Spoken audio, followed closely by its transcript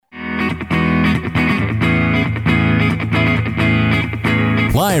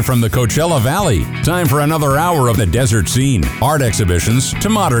Live from the Coachella Valley, time for another hour of the desert scene. Art exhibitions to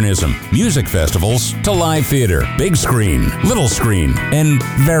modernism, music festivals to live theater, big screen, little screen, and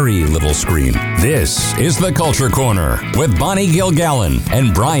very little screen. This is the Culture Corner with Bonnie Gilgallon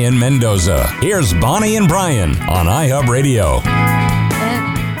and Brayan Mendoza. Here's Bonnie and Brayan on iHub Radio.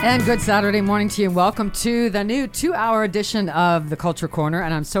 And good Saturday morning to you. Welcome to the new 2-hour edition of the Culture Corner.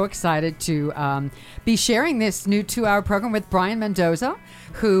 And I'm so excited to be sharing this new 2-hour program with Brayan Mendoza,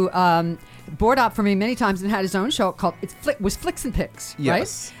 who board out for me many times and had his own show called was Flicks and Picks,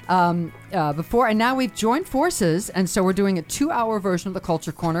 yes. right? Before, and now we've joined forces, and so we're doing a 2-hour version of the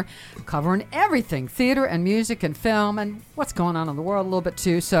Culture Corner, covering everything, theater and music and film and what's going on in the world a little bit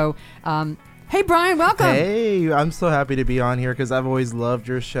too. So, hey, Brayan, welcome. Hey, I'm so happy to be on here because I've always loved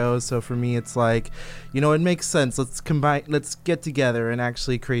your show. So for me, it's like, it makes sense. Let's get together and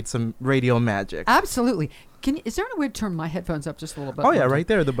actually create some radio magic. Absolutely. Is there a way to turn my headphones up just a little bit? Oh, yeah, right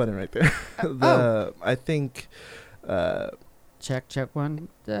there, the button right there. I think. Check one.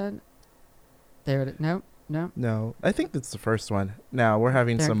 There it is. No. I think that's the first one. Now, we're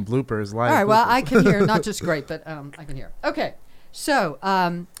having some bloopers live. All right, well, bloopers. I can hear, not just great, but I can hear. Okay, so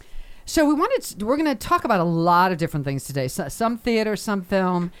we're going to talk about a lot of different things today. Some theater, some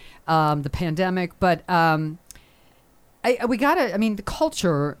film, the pandemic, but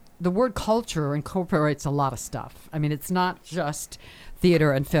the word culture incorporates a lot of stuff. I mean, it's not just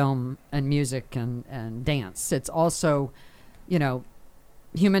theater and film and music and dance. It's also,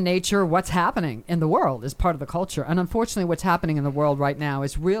 human nature, what's happening in the world is part of the culture. And unfortunately, what's happening in the world right now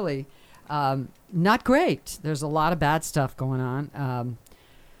is really not great. There's a lot of bad stuff going on.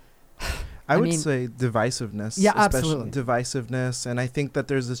 I would say divisiveness. Yeah, especially absolutely. Divisiveness. And I think that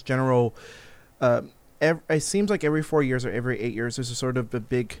there's this general, it seems like every 4 years or every 8 years, there's a sort of a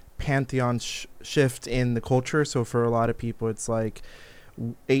big pantheon shift in the culture. So for a lot of people, it's like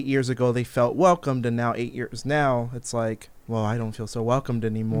 8 years ago, they felt welcomed. And now 8 years now, it's like, well, I don't feel so welcomed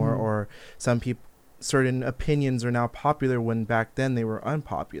anymore. Mm-hmm. Or some people, certain opinions are now popular when back then they were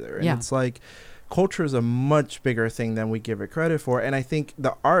unpopular. And it's like, culture is a much bigger thing than we give it credit for. And I think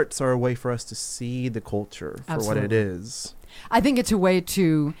the arts are a way for us to see the culture for what it is. I think it's a way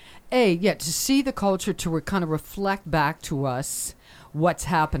to see the culture, to kind of reflect back to us what's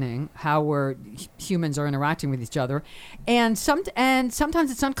happening, how humans are interacting with each other. And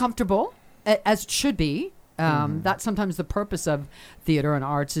sometimes it's uncomfortable, as it should be. That's sometimes the purpose of theater and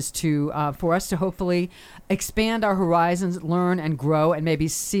arts, is to for us to hopefully expand our horizons, learn and grow, and maybe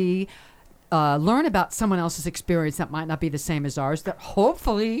learn about someone else's experience that might not be the same as ours, that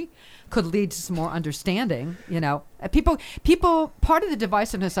hopefully could lead to some more understanding. People, part of the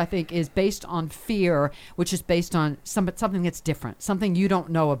divisiveness, I think, is based on fear, which is based on something that's different, something you don't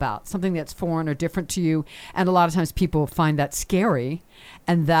know about, something that's foreign or different to you. And a lot of times people find that scary,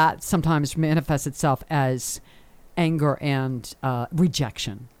 and that sometimes manifests itself as anger and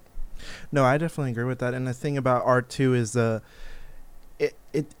rejection. No, I definitely agree with that. And the thing about art too is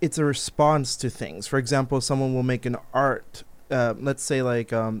it's a response to things. For example, someone will make an art. Let's say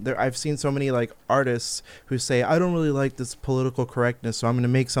I've seen so many artists who say, I don't really like this political correctness, so I'm going to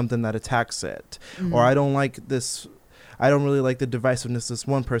make something that attacks it. Mm-hmm. Or I don't really like the divisiveness this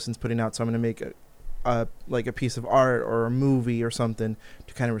one person's putting out, so I'm going to make a piece of art or a movie or something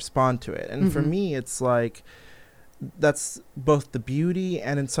to kind of respond to it. And for me, it's like, that's both the beauty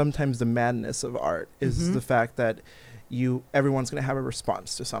and sometimes the madness of art is the fact that everyone's going to have a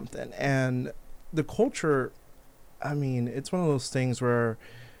response to something. And the culture, I mean, it's one of those things where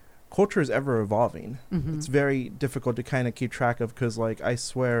culture is ever evolving. It's very difficult to kind of keep track of, because I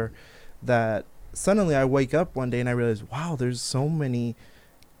swear that suddenly I wake up one day and I realize, wow, there's so many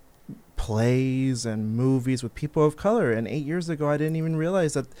plays and movies with people of color. And 8 years ago, I didn't even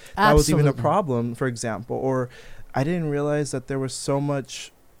realize that was even a problem, for example. Or I didn't realize that there was so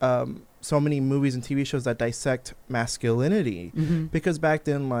many movies and TV shows that dissect masculinity, because back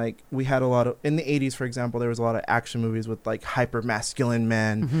then, we had a lot of, in the 80s, for example, there was a lot of action movies with hyper masculine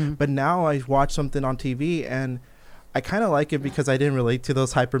men. But now I watch something on TV and I kind of like it because I didn't relate to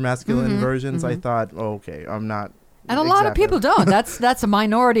those hyper masculine versions. I thought, okay, I'm not. And a lot of people don't. That's a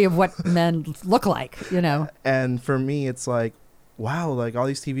minority of what men look like, And for me, it's like, wow, all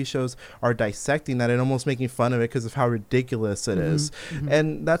these TV shows are dissecting that and almost making fun of it because of how ridiculous it is.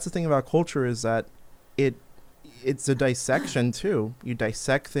 And that's the thing about culture, is that it's a dissection too. You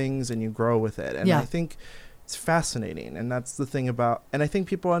dissect things and you grow with it. And I think it's fascinating. And that's the thing about, and I think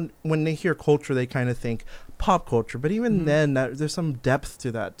people, when they hear culture, they kind of think pop culture, but even then there's some depth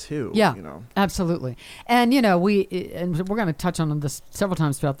to that too. Yeah, absolutely. And we're going to touch on this several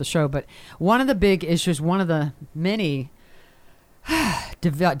times throughout the show, but one of the big issues, one of the many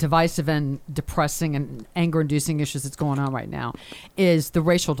divisive and depressing and anger-inducing issues that's going on right now is the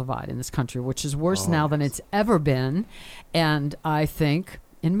racial divide in this country, which is worse now than it's ever been. And I think,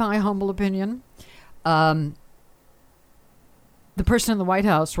 in my humble opinion, the person in the White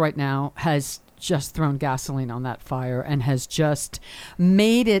House right now has just thrown gasoline on that fire and has just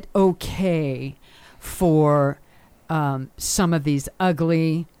made it okay for some of these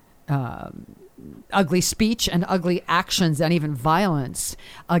ugly speech and ugly actions and even violence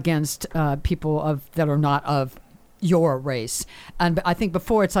against people that are not of your race. And I think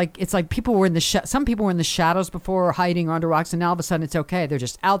before it's like people were in some people were in the shadows before, hiding under rocks, and now all of a sudden it's okay. They're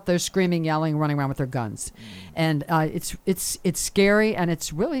just out there screaming, yelling, running around with their guns, and it's scary and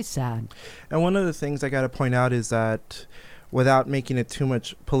it's really sad. And one of the things I got to point out is that, without making it too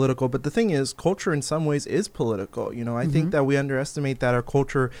much political, but the thing is, culture in some ways is political. You know, I think that we underestimate that our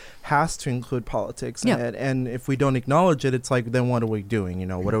culture has to include politics in it. And if we don't acknowledge it, it's like, then what are we doing? You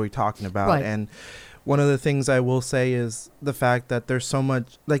know, what are we talking about? Right. And one of the things I will say is the fact that there's so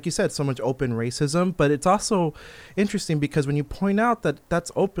much, like you said, so much open racism, but it's also interesting because when you point out that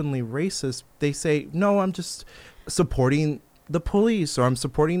that's openly racist, they say, no, I'm just supporting the police, or I'm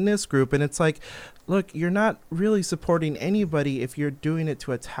supporting this group. And it's like, look, you're not really supporting anybody if you're doing it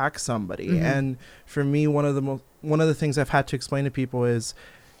to attack somebody. And for me, one of the things I've had to explain to people is,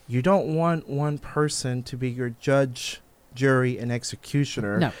 you don't want one person to be your judge, jury, and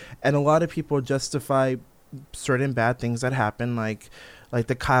executioner. No. And a lot of people justify certain bad things that happen, like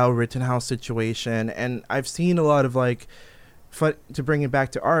the Kyle Rittenhouse situation. And I've seen a lot of, like, to bring it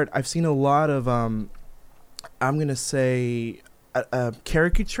back to art, I've seen a lot of I'm going to say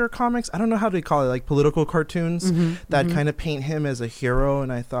caricature comics. I don't know how to call it, like political cartoons that kind of paint him as a hero.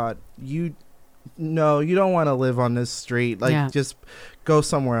 And I thought, you don't want to live on this street. Like, just go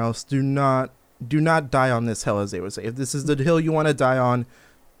somewhere else. Do not die on this hill, as they would say. If this is the hill you want to die on,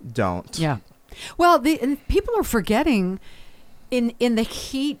 don't. Yeah. Well, and people are forgetting in the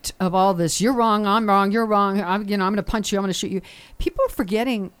heat of all this, you're wrong, I'm wrong, you're wrong, I'm going to punch you, I'm going to shoot you. People are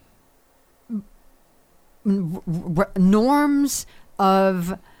forgetting norms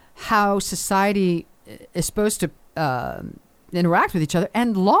of how society is supposed to interact with each other,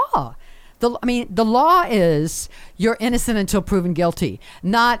 and law. The law is you're innocent until proven guilty.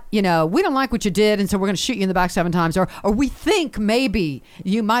 Not, we don't like what you did, and so we're going to shoot you in the back 7 times. Or we think maybe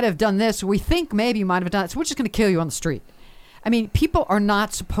you might have done this. Or we think maybe you might have done it. So we're just going to kill you on the street. I mean, people are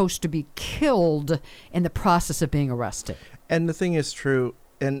not supposed to be killed in the process of being arrested. And the thing is true.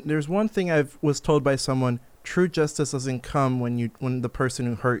 And there's one thing I was told by someone: true justice doesn't come when the person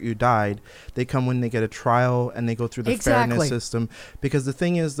who hurt you died. They come when they get a trial and they go through the fairness system. Because the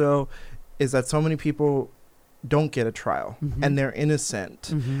thing is, though, is that so many people don't get a trial and they're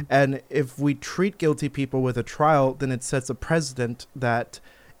innocent. And if we treat guilty people with a trial, then it sets a precedent that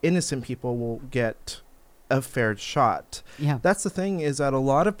innocent people will get a fair shot. Yeah. That's the thing, is that a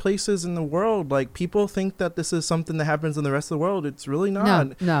lot of places in the world, like, people think that this is something that happens in the rest of the world. It's really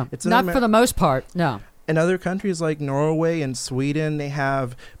not. No, it's not for the most part. No. In other countries like Norway and Sweden, they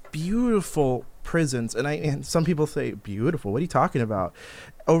have beautiful prisons. And some people say, beautiful, what are you talking about?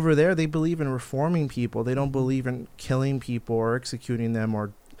 Over there, they believe in reforming people. They don't believe in killing people or executing them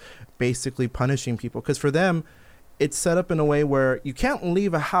or basically punishing people. Because for them, it's set up in a way where you can't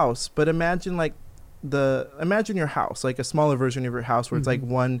leave a house, but imagine your house, like a smaller version of your house, where it's like a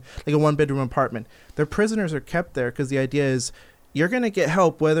 1-bedroom apartment. Their prisoners are kept there because the idea is you're going to get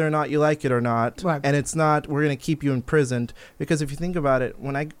help whether or not you like it or not. Right. And it's not, we're going to keep you imprisoned. Because if you think about it,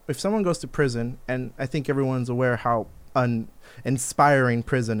 if someone goes to prison, and I think everyone's aware how uninspiring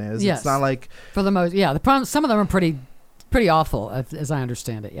prison is. Yes. It's not like, for the most, some of them are pretty awful, as I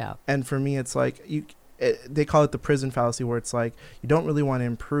understand it. Yeah. And for me, it's like they call it the prison fallacy, where it's like you don't really want to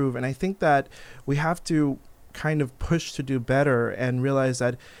improve. And I think that we have to kind of push to do better and realize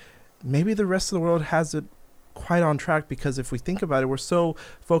that maybe the rest of the world has it quite on track, because if we think about it, we're so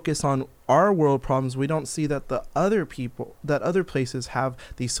focused on our world problems, we don't see that other places have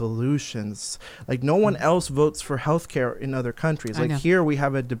these solutions. Like, no one else votes for healthcare in other countries. Like, here we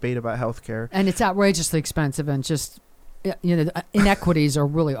have a debate about healthcare, and it's outrageously expensive, and just inequities are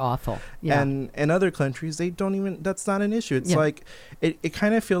really awful. Yeah. And in other countries, they don't even, that's not an issue. It's like, it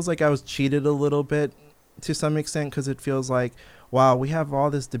kind of feels like I was cheated a little bit to some extent, because it feels like, wow, we have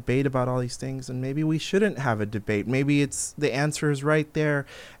all this debate about all these things, and maybe we shouldn't have a debate. Maybe it's the answer is right there,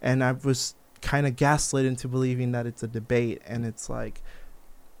 and I was kind of gaslit into believing that it's a debate. And it's like,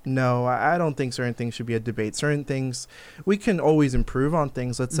 no, I don't think certain things should be a debate. Certain things, we can always improve on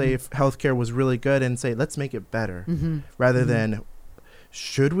things. Let's say if healthcare was really good, and say, let's make it better, rather than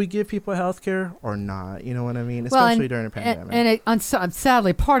should we give people health care or not? You know what I mean? Especially during a pandemic. And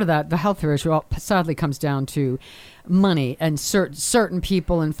sadly, part of that, the health care issue, sadly comes down to money and certain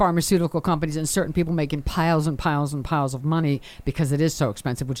people in pharmaceutical companies and certain people making piles and piles and piles of money because it is so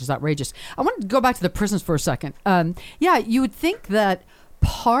expensive, which is outrageous. I want to go back to the prisons for a second. You would think that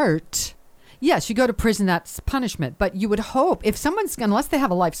yes, you go to prison, that's punishment. But you would hope if unless they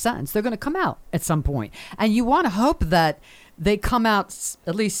have a life sentence, they're going to come out at some point. And you want to hope that they come out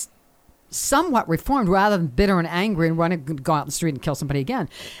at least somewhat reformed rather than bitter and angry and go out in the street and kill somebody again.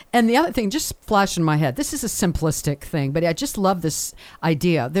 And the other thing just flashed in my head. This is a simplistic thing, but I just love this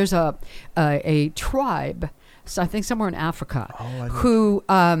idea. There's a tribe, so I think somewhere in Africa, who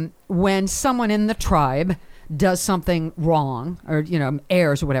when someone in the tribe does something wrong or,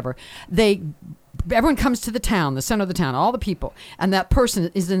 errs or whatever, everyone comes to the town, the center of the town, all the people, and that person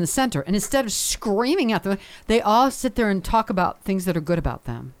is in the center. And instead of screaming at them, they all sit there and talk about things that are good about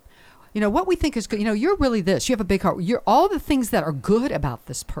them. What we think is good. You're really this. You have a big heart. You're all the things that are good about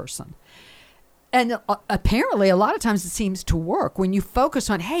this person. And apparently, a lot of times it seems to work when you focus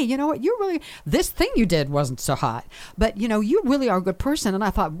on, hey, you know what? This thing you did wasn't so hot. But, you really are a good person. And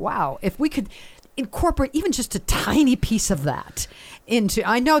I thought, wow, if we could incorporate even just a tiny piece of that into,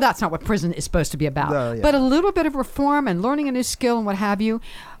 I know that's not what prison is supposed to be about, but a little bit of reform and learning a new skill and what have you,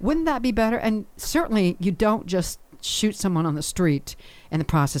 wouldn't that be better? And certainly you don't just shoot someone on the street in the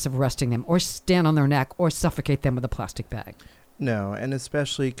process of arresting them or stand on their neck or suffocate them with a plastic bag. No, and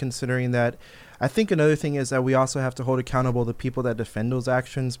especially considering that, I think another thing is that we also have to hold accountable the people that defend those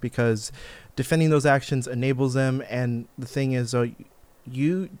actions, because defending those actions enables them. And the thing is,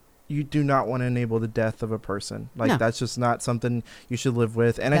 you do not want to enable the death of a person. That's just not something you should live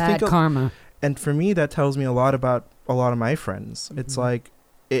with. And Bad I think karma. And for me, that tells me a lot about a lot of my friends. Mm-hmm. It's like,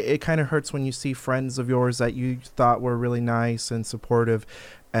 it kind of hurts when you see friends of yours that you thought were really nice and supportive,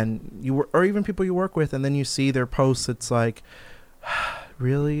 and or even people you work with, and then you see their posts. It's like,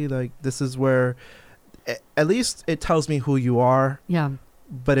 really? Like, this is where, at least it tells me who you are. Yeah.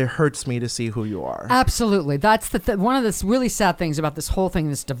 But it hurts me to see who you are. Absolutely. That's one of the really sad things about this whole thing,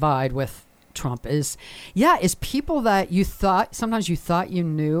 this divide with Trump is people that sometimes you thought you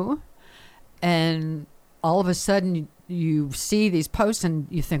knew, and all of a sudden you see these posts and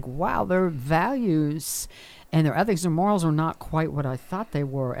you think, wow, their values and their ethics and morals are not quite what I thought they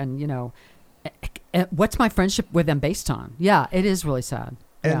were. And, what's my friendship with them based on? Yeah, it is really sad.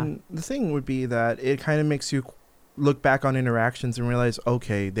 And the thing would be that it kind of makes you look back on interactions and realize,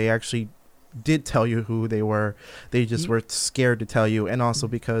 okay, they actually did tell you who they were. They just were scared to tell you. And also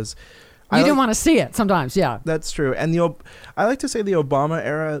because you didn't want to see it sometimes. Yeah, that's true. And I like to say the Obama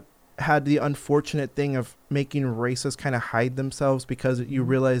era had the unfortunate thing of making racists kind of hide themselves, because you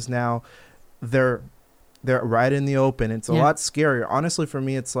realize now they're right in the open. It's a lot scarier. Honestly, for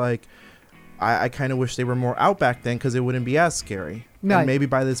me, it's like, I kind of wish they were more out back then, because it wouldn't be as scary. Right. And maybe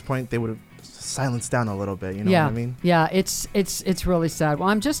by this point they would have silenced down a little bit. You know what I mean? Yeah, it's really sad. Well,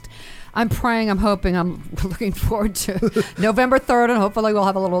 I'm praying, I'm hoping, I'm looking forward to November 3rd, and hopefully we'll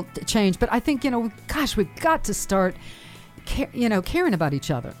have a little change. But I think, we've got to start caring about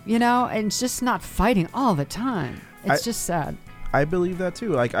each other, and just not fighting all the time. It's just sad. I believe that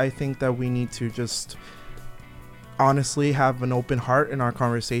too. Like, I think that we need to just honestly have an open heart in our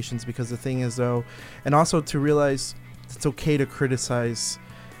conversations, because the thing is, though, and also to realize it's okay to criticize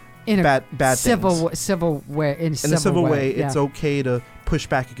bad civil things. Civil way. In a civil way, it's okay to push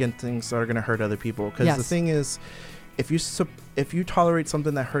back against things that are going to hurt other people. Because the thing is, if you tolerate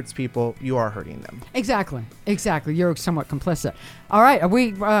something that hurts people, you are hurting them. Exactly. You're somewhat complicit. All right,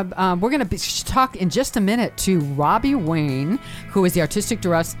 we're going to talk in just a minute to Robbie Wayne, who is the artistic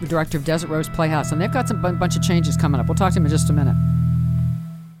director of Desert Rose Playhouse, and they've got some bunch of changes coming up. We'll talk to him in just a minute.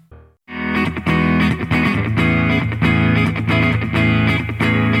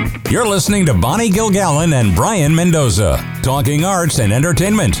 You're listening to Bonnie Gilgallon and Brayan Mendoza, talking arts and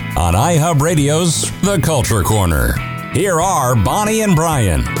entertainment on iHub Radio's The Culture Corner. Here are Bonnie and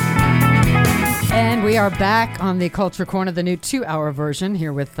Brayan. And we are back on The Culture Corner, the new 2-hour version,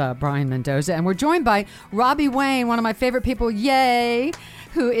 here with Brayan Mendoza. And we're joined by Robbie Wayne, one of my favorite people, yay,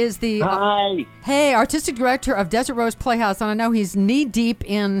 who is the artistic director of Desert Rose Playhouse. And I know he's knee-deep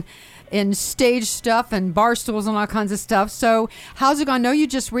in stage stuff and bar stools and all kinds of stuff. So how's it going? I know you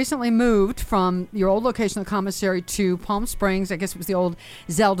just recently moved from your old location, the commissary, to Palm Springs. I guess it was the old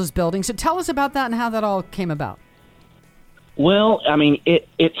Zelda's building. So tell us about that and how that all came about. Well, I mean,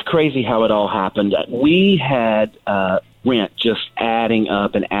 it's crazy how it all happened. We had rent just adding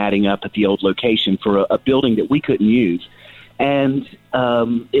up at the old location for a building that we couldn't use. And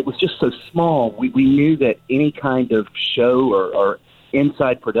it was just so small. We knew that any kind of show or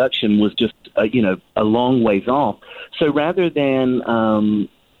inside production was just, a long ways off. So rather than,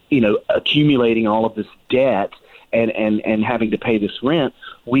 accumulating all of this debt and having to pay this rent,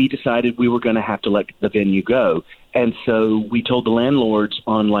 we decided we were going to have to let the venue go. And so we told the landlords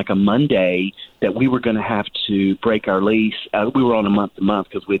on like a Monday that we were going to have to break our lease. We were on a month-to-month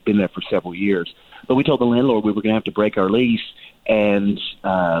because we had been there for several years. But we told the landlord we were going to have to break our lease and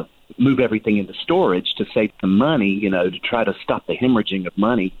move everything into storage to save some money, to try to stop the hemorrhaging of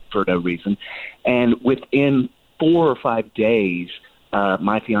money for no reason. And within 4 or 5 days,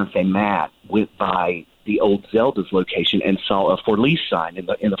 my fiance Matt went by the old Zelda's location and saw a for lease sign in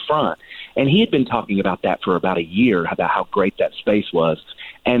the front. And he had been talking about that for about a year, about how great that space was.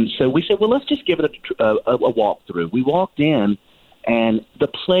 And so we said, well, let's just give it a walkthrough. We walked in, and the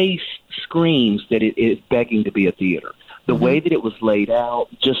place screams that it is begging to be a theater. The way that it was laid out,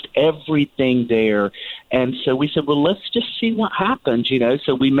 just everything there. And so we said, well, let's just see what happens,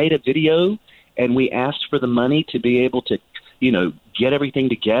 So we made a video, and we asked for the money to be able to, get everything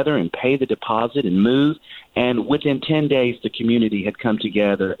together and pay the deposit and move. And within 10 days, the community had come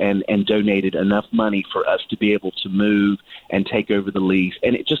together and donated enough money for us to be able to move and take over the lease.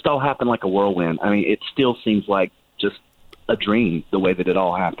 And it just all happened like a whirlwind. I mean, it still seems like just a dream, the way that it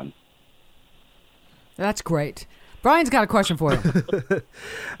all happened. That's great. Brian's got a question for you.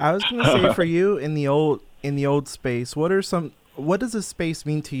 I was going to say, for you in the old space, what does a space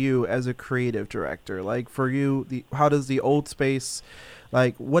mean to you as a creative director? Like for you, how does the old space,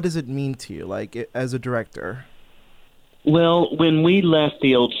 like, what does it mean to you, like, as a director? Well, when we left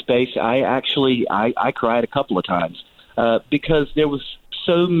the old space, I cried a couple of times because there was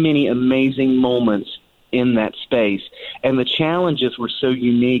so many amazing moments in that space, and the challenges were so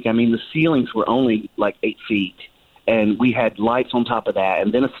unique. I mean, the ceilings were only like 8 feet, and we had lights on top of that,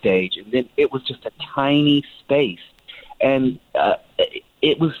 and then a stage, and then it was just a tiny space. And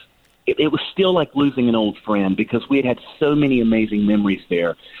it was still like losing an old friend because we had so many amazing memories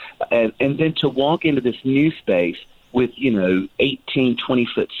there. And then to walk into this new space with, 18,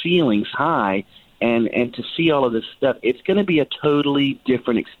 20-foot ceilings high and to see all of this stuff, it's going to be a totally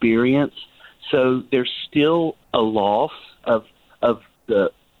different experience. So there's still a loss of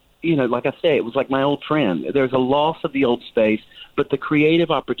the, like I say, it was like my old friend. There's a loss of the old space, but the creative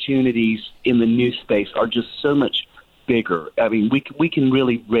opportunities in the new space are just so much bigger. I mean, we can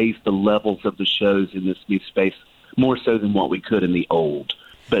really raise the levels of the shows in this new space more so than what we could in the old.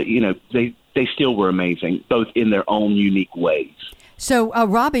 But, they still were amazing, both in their own unique ways. So,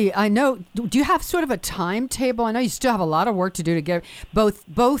 Robbie, I know, do you have sort of a timetable? I know you still have a lot of work to do to get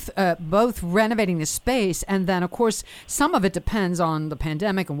both renovating the space, and then, of course, some of it depends on the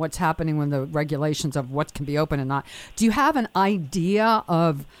pandemic and what's happening when the regulations of what can be open and not. Do you have an idea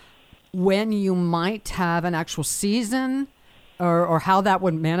of when you might have an actual season or how that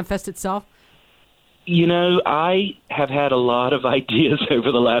would manifest itself? I have had a lot of ideas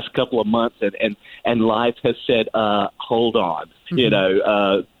over the last couple of months, and life has said, hold on,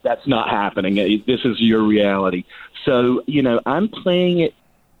 that's not happening. This is your reality. So, I'm playing it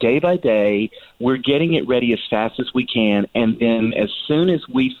day by day. We're getting it ready as fast as we can. And then as soon as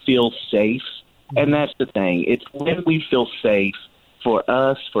we feel safe, and that's the thing, it's when we feel safe for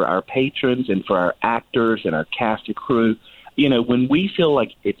us, for our patrons, and for our actors and our cast and crew, when we feel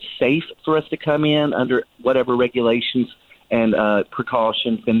like it's safe for us to come in under whatever regulations and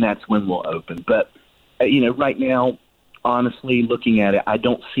precautions, then that's when we'll open. But, right now, honestly, looking at it, I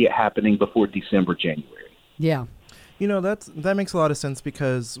don't see it happening before December, January. Yeah. That makes a lot of sense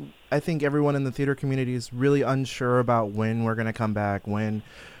because I think everyone in the theater community is really unsure about when we're going to come back, when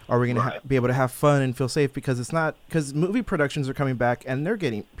are we going to be able to have fun and feel safe, because movie productions are coming back and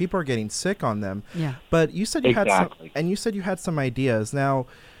people are getting sick on them. Yeah. But you said you had some ideas. Now,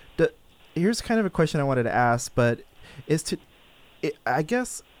 here's kind of a question I wanted to ask, but is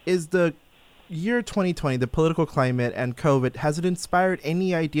the year 2020, the political climate and COVID, has it inspired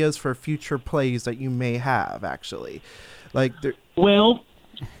any ideas for future plays that you may have actually? Well,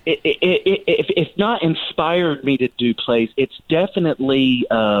 if not inspired me to do plays, it's definitely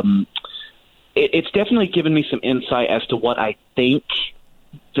given me some insight as to what I think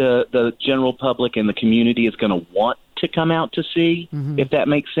the general public and the community is going to want to come out to see, if that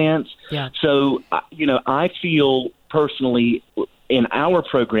makes sense. Yeah. So, I feel personally in our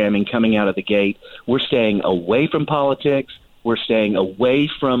programming coming out of the gate, we're staying away from politics. We're staying away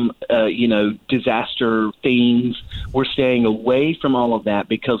from, disaster themes. We're staying away from all of that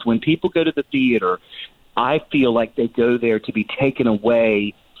because when people go to the theater, I feel like they go there to be taken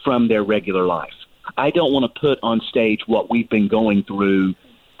away from their regular life. I don't want to put on stage what we've been going through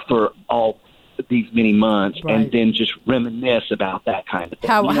for all these many months Right. and then just reminisce about that kind of thing.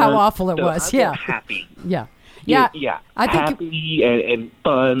 How awful it was. I've been Yeah. happy. Yeah. Yeah. I think happy and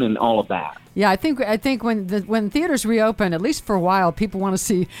fun and all of that. Yeah, I think when theaters reopen, at least for a while, people want to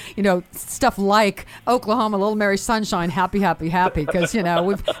see, stuff like Oklahoma, Little Mary Sunshine, happy, happy, happy, because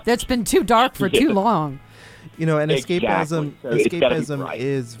that's been too dark for too long. And Exactly. escapism So it's gotta be bright.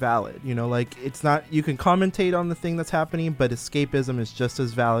 is valid. It's not, you can commentate on the thing that's happening, but escapism is just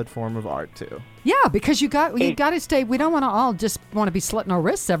as valid form of art too. Yeah, because you got to stay. We don't want to all just want to be slitting our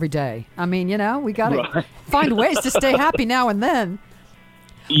wrists every day. I mean, we got to find ways to stay happy now and then.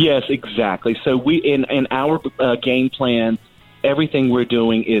 Yes, exactly. So we in our game plan, everything we're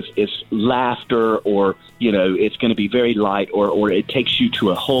doing is laughter, or it's going to be very light, or it takes you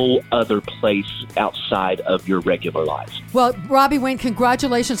to a whole other place outside of your regular life. Well, Robbie Wayne,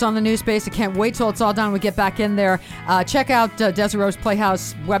 congratulations on the new space. I can't wait till it's all done. We get back in there. Check out Desert Rose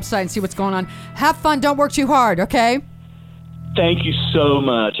Playhouse website and see what's going on. Have fun. Don't work too hard. Okay. Thank you so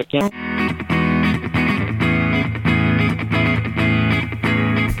much. I can't.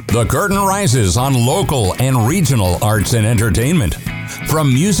 The curtain rises on local and regional arts and entertainment.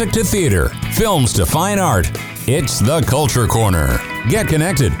 From music to theater, films to fine art, it's the Culture Corner. Get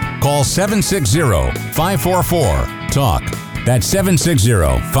connected. Call 760-544-TALK. That's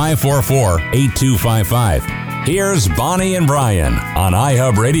 760-544-8255. Here's Bonnie and Brayan on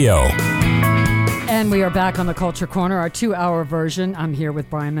iHub Radio. And we are back on the Culture Corner, our 2-hour version. I'm here with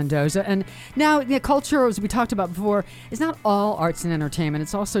Brayan Mendoza. And now, culture, as we talked about before, is not all arts and entertainment.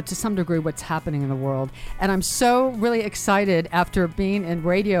 It's also, to some degree, what's happening in the world. And I'm so really excited after being in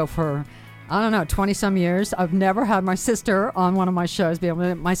radio for, 20-some years. I've never had my sister on one of my shows.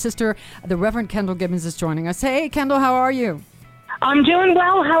 My sister, the Reverend Kendyl Gibbons, is joining us. Hey, Kendyl, how are you? I'm doing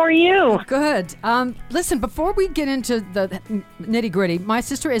well. How are you? Good. Listen, before we get into the nitty-gritty, my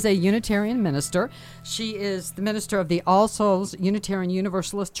sister is a Unitarian minister. She is the minister of the All Souls Unitarian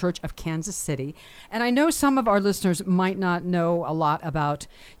Universalist Church of Kansas City. And I know some of our listeners might not know a lot about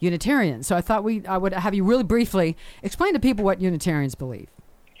Unitarians. So I thought I would have you really briefly explain to people what Unitarians believe.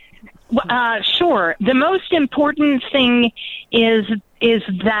 Sure. The most important thing is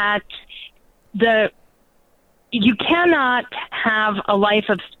that you cannot have a life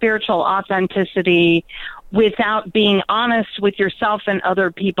of spiritual authenticity without being honest with yourself and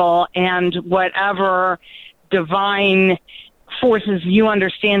other people and whatever divine forces you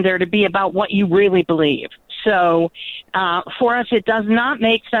understand there to be about what you really believe. So for us, it does not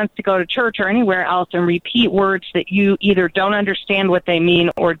make sense to go to church or anywhere else and repeat words that you either don't understand what they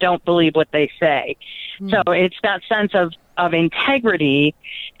mean or don't believe what they say. So it's that sense of integrity,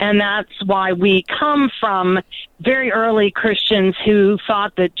 and that's why we come from very early Christians who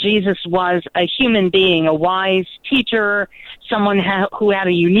thought that Jesus was a human being, a wise teacher, someone who had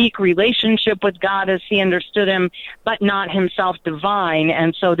a unique relationship with God as he understood him, but not himself divine.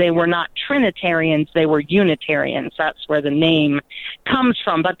 And so they were not Trinitarians, they were Unitarians. That's where the name comes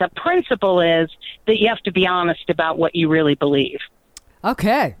from. But the principle is that you have to be honest about what you really believe.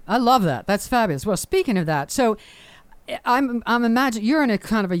 Okay, I love that. That's fabulous. Well, speaking of that, so I'm imagining you're in a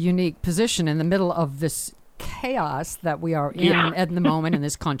kind of a unique position in the middle of this chaos that we are in at the moment in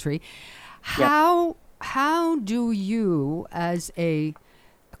this country. How do you, as a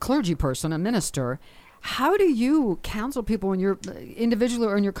clergy person, a minister, how do you counsel people in your individually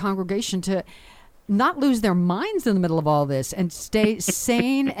or in your congregation to not lose their minds in the middle of all this and stay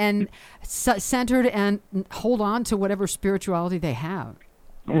sane and centered and hold on to whatever spirituality they have?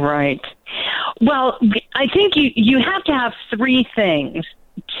 Right. Well, I think you have to have three things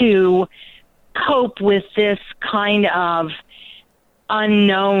to cope with this kind of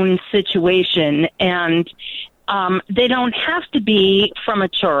unknown situation. And they don't have to be from a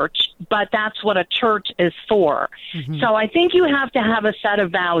church, but that's what a church is for. Mm-hmm. So I think you have to have a set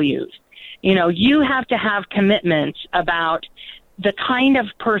of values. You have to have commitments about the kind of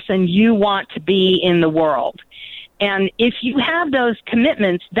person you want to be in the world. And if you have those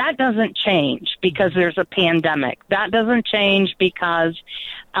commitments, that doesn't change because there's a pandemic. That doesn't change because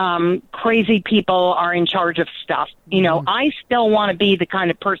crazy people are in charge of stuff. I still want to be the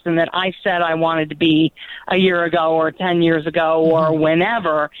kind of person that I said I wanted to be a year ago or 10 years ago or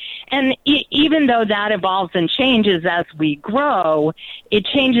whenever. And even though that evolves and changes as we grow, it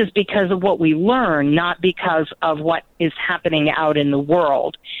changes because of what we learn, not because of what is happening out in the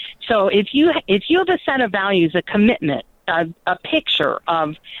world. So if you have a set of values, a commitment, a picture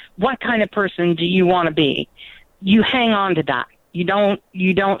of what kind of person do you want to be, you hang on to that. You don't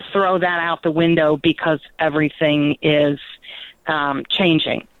throw that out the window because everything is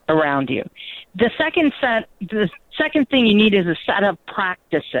changing around you. The second thing you need is a set of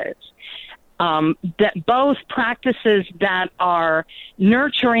practices. that both practices that are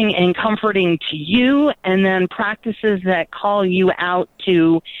nurturing and comforting to you, and then practices that call you out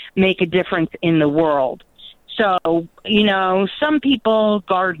to make a difference in the world. So, some people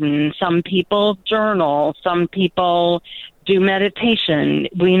garden, some people journal, some people do meditation,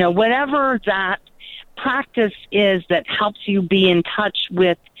 whatever that practice is that helps you be in touch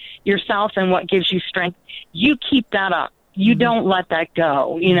with yourself and what gives you strength, you keep that up. You don't let that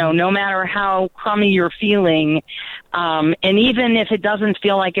go, no matter how crummy you're feeling. And even if it doesn't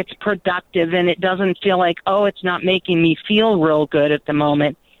feel like it's productive and it doesn't feel like, it's not making me feel real good at the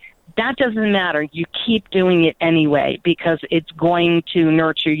moment, that doesn't matter. You keep doing it anyway because it's going to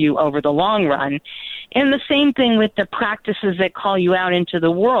nurture you over the long run. And the same thing with the practices that call you out into the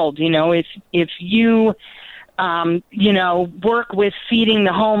world. If you work with feeding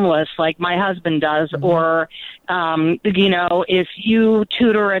the homeless like my husband does, or, if you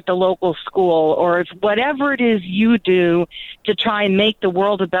tutor at the local school, or if whatever it is you do to try and make the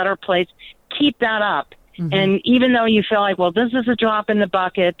world a better place, keep that up. Mm-hmm. And even though you feel like, well, this is a drop in the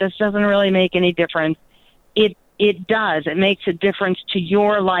bucket, this doesn't really make any difference, it does. It makes a difference to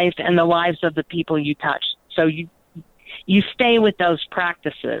your life and the lives of the people you touch. So you stay with those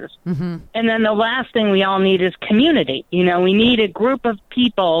practices. Mm-hmm. And then the last thing we all need is community. We need a group of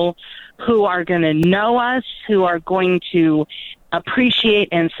people who are going to know us, who are going to appreciate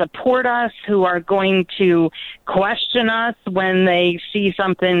and support us, who are going to question us when they see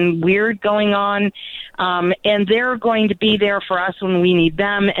something weird going on. And they're going to be there for us when we need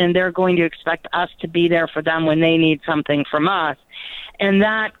them, and they're going to expect us to be there for them when they need something from us. And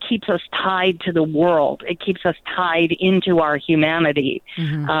that keeps us tied to the world. It keeps us tied into our humanity.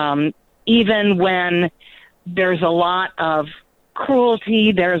 Mm-hmm. Even when there's a lot of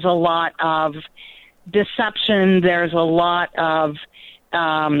cruelty, there's a lot of deception, there's a lot of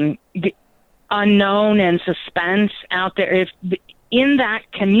unknown and suspense out there. If in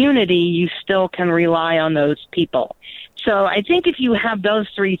that community, you still can rely on those people. So I think if you have those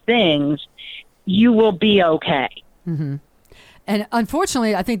three things, you will be okay. Mm-hmm. And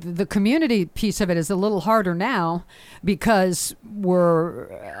unfortunately, I think the community piece of it is a little harder now because we're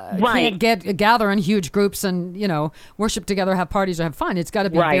can't gather in huge groups and worship together, have parties, or have fun. It's got to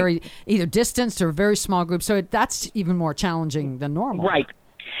be very either distanced or very small groups. So that's even more challenging than normal. Right.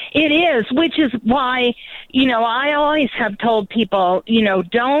 It is, which is why I always have told people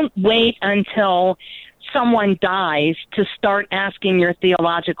don't wait until someone dies to start asking your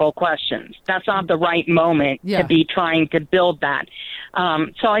theological questions. That's not the right moment to be trying to build that.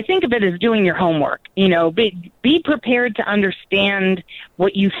 So I think of it as doing your homework. Be prepared to understand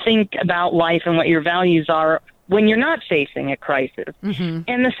what you think about life and what your values are when you're not facing a crisis. Mm-hmm.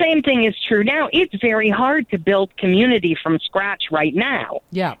 And the same thing is true now. It's very hard to build community from scratch right now.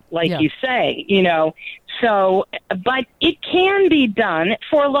 You say, So, but it can be done.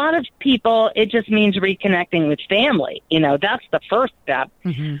 For a lot of people, it just means reconnecting with family. That's the first step.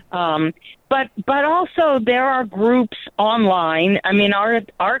 Mm-hmm. But also there are groups online. I mean,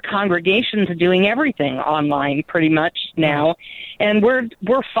 our congregations are doing everything online pretty much now, and we're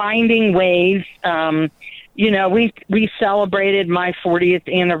finding ways. We celebrated my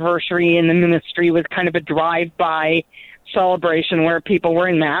 40th anniversary in the ministry with kind of a drive-by celebration where people were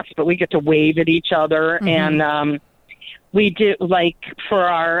in masks, but we get to wave at each other. Mm-hmm. And we do, for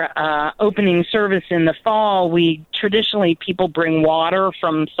our opening service in the fall, traditionally people bring water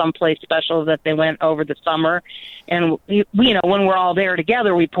from someplace special that they went over the summer. And, when we're all there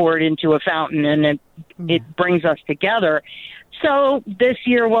together, we pour it into a fountain, and it brings us together. So this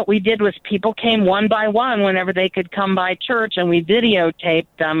year what we did was people came one by one whenever they could come by church, and we videotaped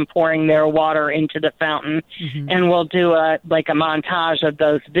them pouring their water into the fountain. Mm-hmm. And we'll do a montage of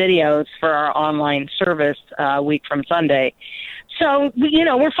those videos for our online service a week from Sunday. So,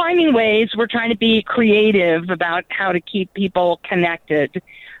 we're finding ways. We're trying to be creative about how to keep people connected.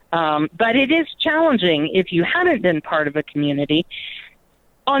 But it is challenging if you haven't been part of a community.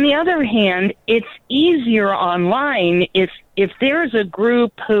 On the other hand, it's easier online if there's a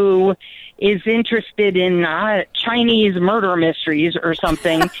group who is interested in Chinese murder mysteries or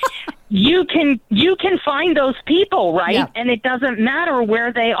something. you can find those people, right? Yeah. And it doesn't matter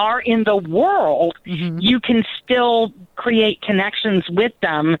where they are in the world. Mm-hmm. You can still create connections with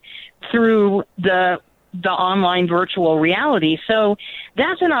them through the online virtual reality. So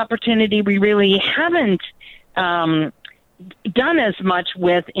that's an opportunity we really haven't done as much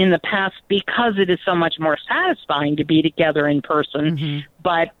with in the past because it is so much more satisfying to be together in person. Mm-hmm.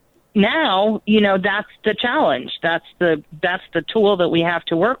 But now, that's the challenge. That's the tool that we have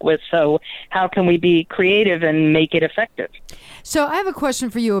to work with. So how can we be creative and make it effective? So I have a question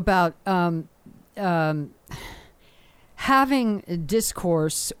for you about having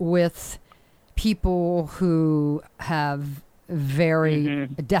discourse with people who have very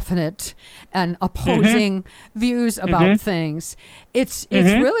definite and opposing views about things. It's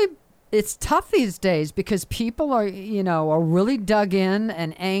really tough these days because people are really dug in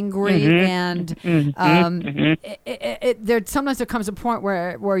and angry, and sometimes there comes a point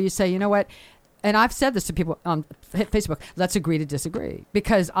where you say, you know what, and I've said this to people on Facebook, let's agree to disagree,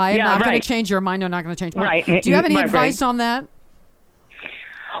 because I am not going to change your mind, I'm not going to change mine. Right. Do you have any advice on that?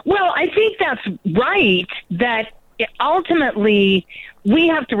 Well, I think that's right, that ultimately we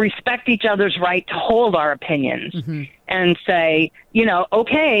have to respect each other's right to hold our opinions and say,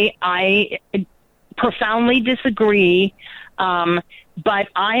 okay, I profoundly disagree, but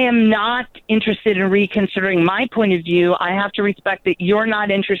I am not interested in reconsidering my point of view. I have to respect that you're not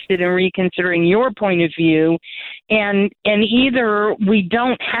interested in reconsidering your point of view. And either we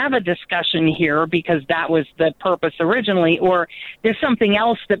don't have a discussion here because that was the purpose originally, or there's something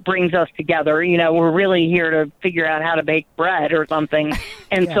else that brings us together. We're really here to figure out how to bake bread or something.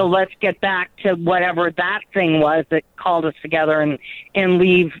 And so let's get back to whatever that thing was that called us together and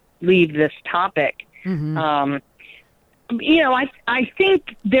leave this topic. I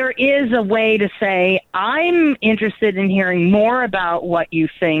think there is a way to say, I'm interested in hearing more about what you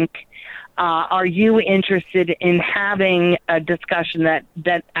think. Are you interested in having a discussion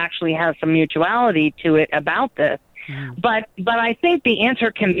that actually has some mutuality to it about this? But I think the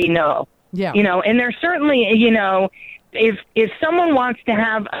answer can be no. Yeah. And there's certainly, if someone wants to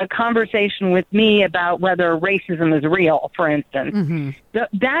have a conversation with me about whether racism is real, for instance,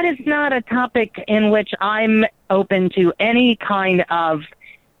 that is not a topic in which I'm open to any kind of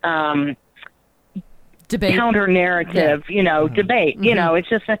debate, counter narrative, debate. It's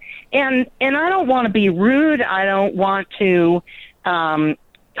just and I don't want to be rude. I don't want to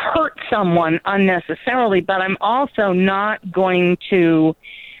hurt someone unnecessarily, but I'm also not going to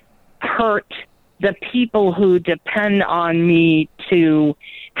hurt the people who depend on me to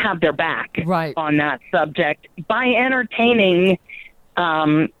have their back on that subject by entertaining,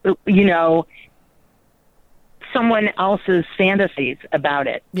 someone else's fantasies about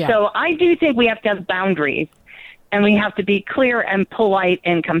it. Yeah. So I do think we have to have boundaries, and we have to be clear and polite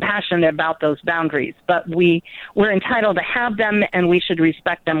and compassionate about those boundaries. But we're entitled to have them, and we should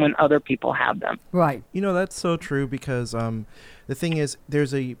respect them when other people have them. Right. That's so true, because the thing is,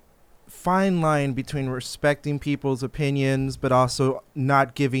 there's a fine line between respecting people's opinions but also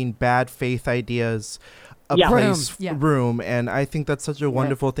not giving bad faith ideas room. And I think that's such a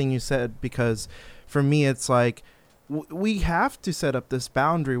wonderful thing you said, because for me it's like we have to set up this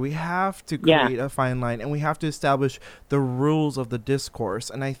boundary. We have to create a fine line, and we have to establish the rules of the discourse.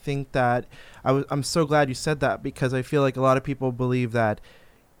 And I think that I'm so glad you said that, because I feel like a lot of people believe that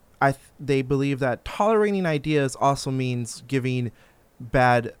they believe that tolerating ideas also means giving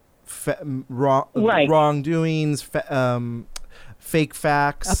bad wrongdoings, fake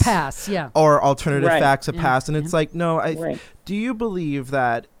facts, a pass, or alternative facts, a pass. And it's like, no, do you believe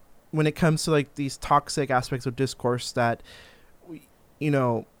that when it comes to like these toxic aspects of discourse that,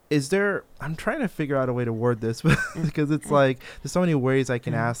 is there, I'm trying to figure out a way to word this because it's like, there's so many ways I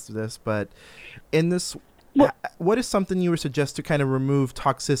can ask this, but in this, what is something you would suggest to kind of remove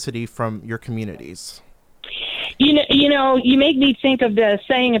toxicity from your communities? You make me think of the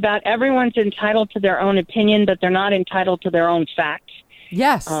saying about everyone's entitled to their own opinion, but they're not entitled to their own facts.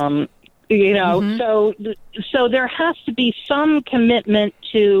 Yes. So there has to be some commitment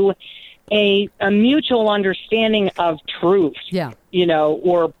to a mutual understanding of truth. Yeah.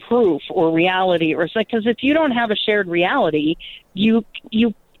 Or proof or reality, or because if you don't have a shared reality,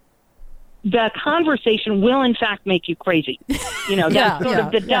 the conversation will in fact make you crazy. That's sort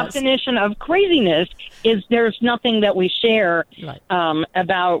of the definition of craziness, is there's nothing that we share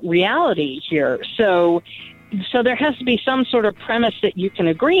about reality here. So there has to be some sort of premise that you can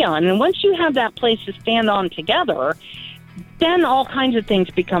agree on. And once you have that place to stand on together, then all kinds of things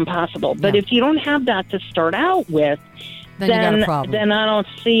become possible. But if you don't have that to start out with, then I don't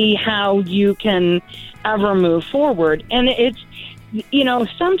see how you can ever move forward. And it's,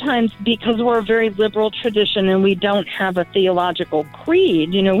 sometimes because we're a very liberal tradition and we don't have a theological creed,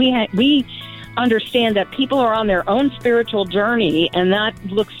 we understand that people are on their own spiritual journey, and that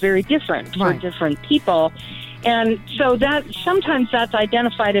looks very different for different people. And so that sometimes that's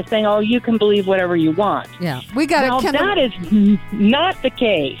identified as saying, "Oh, you can believe whatever you want." Yeah, we got Well, it. that is not the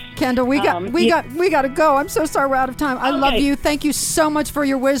case. Kendyl, we got to go. I'm so sorry we're out of time. I love you. Thank you so much for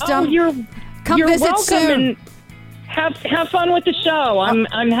your wisdom. Oh, you're visit welcome soon. And have fun with the show.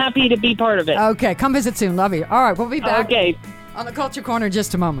 I'm happy to be part of it. Okay, come visit soon. Love you. All right, we'll be back. Okay. On the Culture Corner in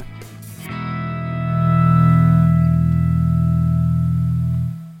just a moment.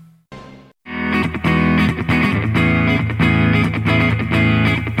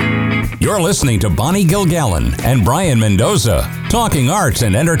 You're listening to Bonnie Gilgallon and Brayan Mendoza, talking arts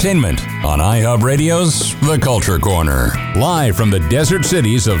and entertainment on iHub Radio's The Culture Corner. Live from the desert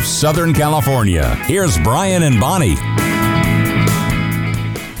cities of Southern California, here's Brayan and Bonnie.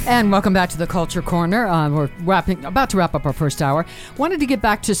 And welcome back to the Culture Corner. We're about to wrap up our first hour. Wanted to get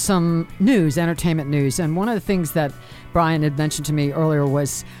back to some news, entertainment news. And one of the things that Brayan had mentioned to me earlier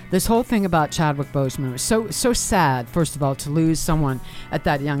was this whole thing about Chadwick Boseman. It was so sad, first of all, to lose someone at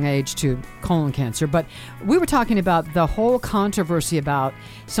that young age to colon cancer. But we were talking about the whole controversy about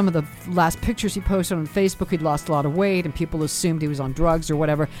some of the last pictures he posted on Facebook. He'd lost a lot of weight, and people assumed he was on drugs or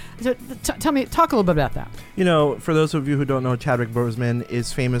whatever. So, talk a little bit about that. You know, for those of you who don't know, Chadwick Boseman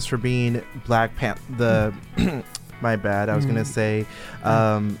is famous for being Black Panther. My bad. I was going to say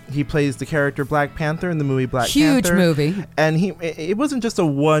he plays the character Black Panther in the movie Black Panther. Huge movie. And it wasn't just a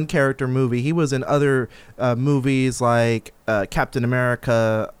one-character movie. He was in other movies like Captain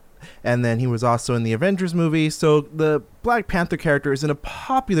America, and then he was also in the Avengers movie. So the Black Panther character is a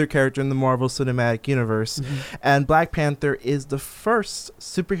popular character in the Marvel Cinematic Universe. Mm-hmm. And Black Panther is the first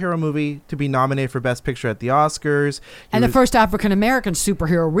superhero movie to be nominated for Best Picture at the Oscars. And the first African-American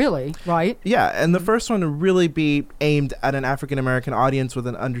superhero, really, right? Yeah, and the first one to really be aimed at an African-American audience with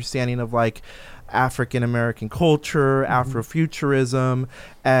an understanding of, like, African-American culture, Afrofuturism,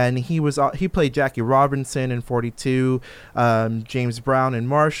 and he played Jackie Robinson in 42, James Brown in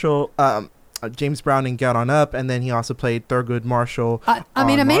Marshall, James Brown in Get On Up, and then he also played Thurgood Marshall.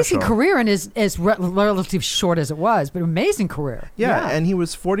 Amazing Marshall. career, and is relatively short as it was, but amazing career. Yeah, and he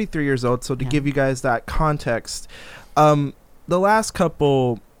was 43 years old. So to give you guys that context, the last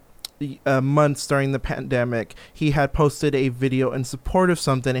couple months during the pandemic, he had posted a video in support of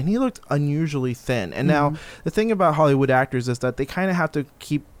something, and he looked unusually thin. And now the thing about Hollywood actors is that they kind of have to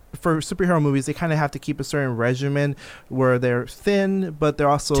keep, for superhero movies, they kind of have to keep a certain regimen where they're thin, but they're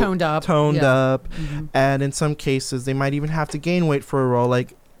also toned up. Mm-hmm. And in some cases, they might even have to gain weight for a role.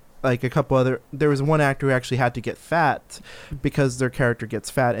 Like a couple other, there was one actor who actually had to get fat because their character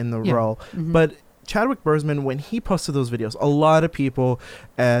gets fat in the role. Mm-hmm. But Chadwick Boseman, when he posted those videos, a lot of people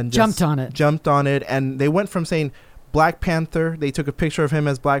jumped on it, and they went from saying Black Panther, they took a picture of him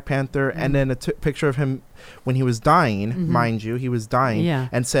as Black Panther, and then a picture of him when he was dying, mind you, he was dying,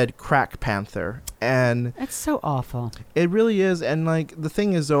 and said Crack Panther. And it's so awful. It really is. And like, the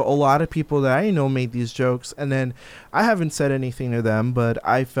thing is, though, a lot of people that I know made these jokes, and then I haven't said anything to them, but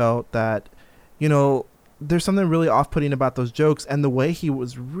I felt that, you know, there's something really off-putting about those jokes, and the way he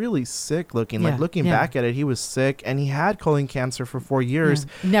was really sick looking. Like, looking back at it, he was sick, and he had colon cancer for 4 years.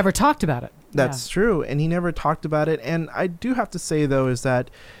 Never talked about it. That's true, and he never talked about it. And I do have to say, though, is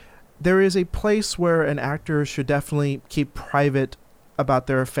that there is a place where an actor should definitely keep private about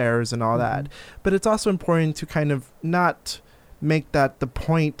their affairs and all that. But it's also important to kind of not make that the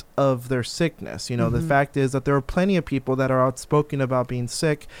point of their sickness. You know, the fact is that there are plenty of people that are outspoken about being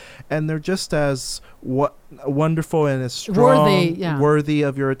sick, and they're just as wonderful and as strong, worthy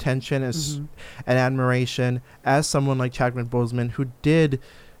of your attention and admiration as someone like Chadwick Boseman, who did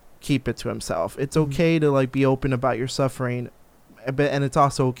keep it to himself. It's okay to like be open about your suffering, and it's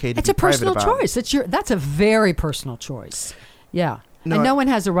also okay to be private about it. It's a personal choice. That's a very personal choice. Yeah. No, and no one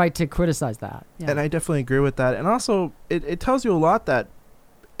has a right to criticize that. Yeah. And I definitely agree with that. And also, it tells you a lot that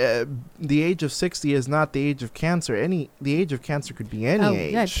the age of 60 is not the age of cancer. The age of cancer could be any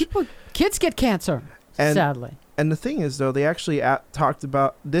age. Yeah, kids get cancer, sadly. And the thing is, though, they actually talked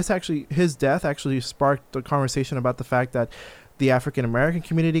about this. Actually, his death actually sparked a conversation about the fact that the African American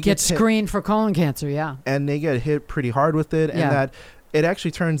community gets screened for colon cancer. Yeah, and they get hit pretty hard with it, and that it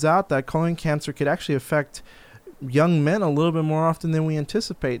actually turns out that colon cancer could actually affect young men a little bit more often than we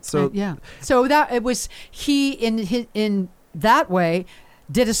anticipate. So so that it was he in that way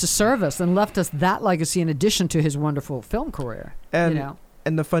did us a service and left us that legacy in addition to his wonderful film career. And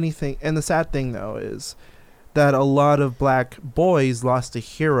and the funny thing and the sad thing, though, is that a lot of black boys lost a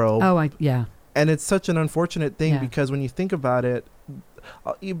hero. And it's such an unfortunate thing because when you think about it,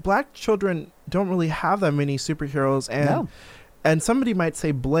 black children don't really have that many superheroes. And somebody might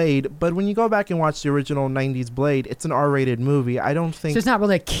say Blade, but when you go back and watch the original 90s Blade, it's an R-rated movie. I don't think... So it's not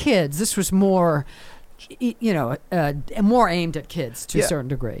really kids. This was more more aimed at kids to a Yeah. certain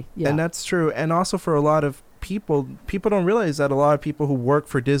degree. Yeah. And that's true. And also for a lot of people don't realize that a lot of people who work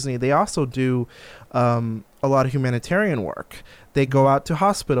for Disney, they also do a lot of humanitarian work. They go out to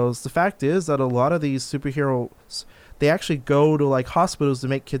hospitals. The fact is that a lot of these superheroes, they actually go to like hospitals to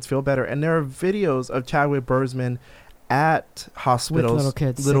make kids feel better. And there are videos of Chadwick Boseman at hospitals,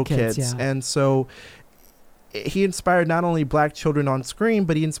 With little kids, yeah. And so he inspired not only black children on screen,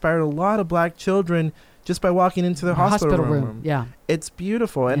 but he inspired a lot of black children just by walking into their hospital room. Yeah. It's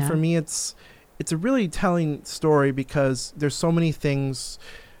beautiful. And Yeah. for me, it's a really telling story because there's so many things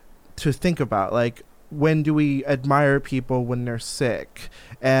to think about. Like, when do we admire people when they're sick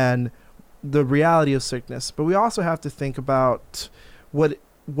and the reality of sickness? But we also have to think about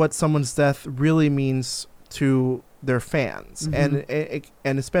what someone's death really means to their fans, and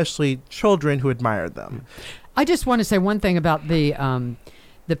especially children who admire them. I just want to say one thing about the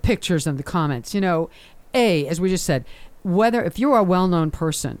pictures and the comments. As we just said, if you're a well-known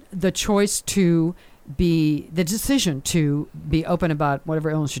person, the decision to be open about whatever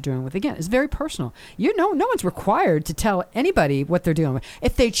illness you're dealing with, again, is very personal. No one's required to tell anybody what they're dealing with.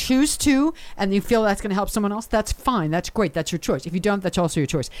 If they choose to and you feel that's going to help someone else, that's fine. That's great. That's your choice. If you don't, that's also your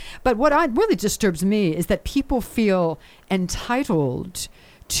choice. But what really disturbs me is that people feel entitled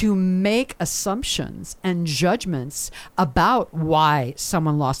to make assumptions and judgments about why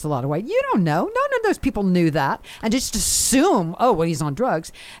someone lost a lot of weight. You don't know. None of those people knew that. And just assume, he's on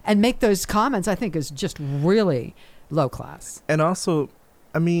drugs, and make those comments, I think, is just really low class. And also,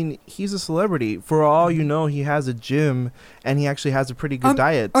 I mean, he's a celebrity. For all you know, he has a gym and he actually has a pretty good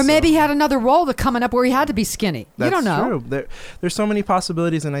diet. Or maybe he had another role coming up where he had to be skinny. You don't know. That's true. There's so many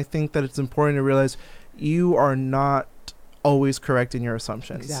possibilities, and I think that it's important to realize you are not always correct in your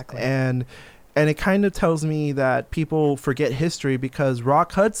assumptions. Exactly. And it kind of tells me that people forget history, because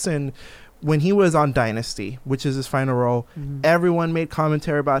Rock Hudson, when he was on Dynasty, which is his final role, everyone made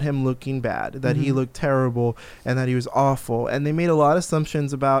commentary about him looking bad, that he looked terrible and that he was awful. And they made a lot of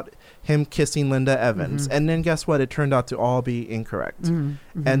assumptions about him kissing Linda Evans. And then guess what? It turned out to all be incorrect.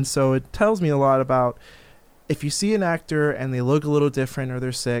 And so it tells me a lot about, if you see an actor and they look a little different or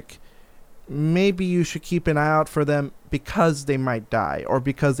they're sick, maybe you should keep an eye out for them, because they might die or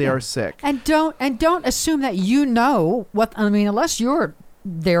because they are sick. And don't assume that unless you're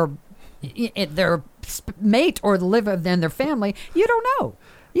their mate or live in their family, you don't know.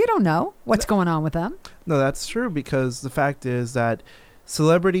 You don't know what's going on with them. No, that's true, because the fact is that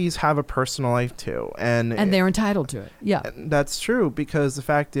celebrities have a personal life too, and they're entitled to it. Yeah, that's true, because the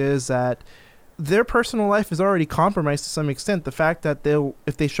fact is that their personal life is already compromised to some extent. The fact that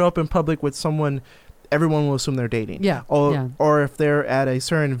if they show up in public with someone, everyone will assume they're dating. Yeah. Or if they're at a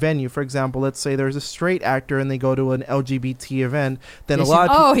certain venue, for example, let's say there's a straight actor and they go to an LGBT event, then a lot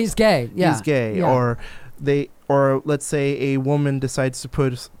of people, he's gay. Yeah. He's gay. Yeah. Or let's say a woman decides to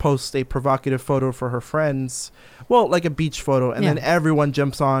post a provocative photo for her friends, like a beach photo, and then everyone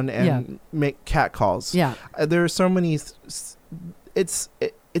jumps on and make catcalls. Yeah. There are so many.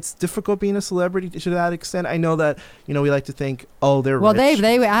 It's difficult being a celebrity to that extent. I know that, we like to think, they're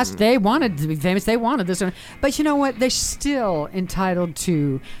rich. They wanted to be famous. They wanted this. But you know what? They're still entitled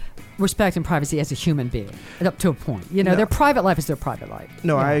to respect and privacy as a human being, up to a point. Their private life is their private life.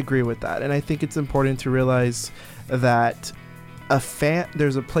 No, I agree with that. And I think it's important to realize that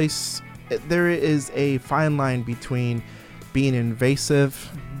there is a fine line between being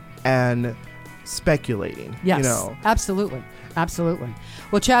invasive and speculating. Yes, absolutely. Absolutely.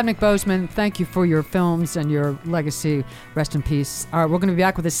 Well, Chadwick Boseman, thank you for your films and your legacy. Rest in peace. All right, we're going to be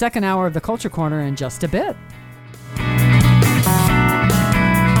back with the second hour of the Culture Corner in just a bit.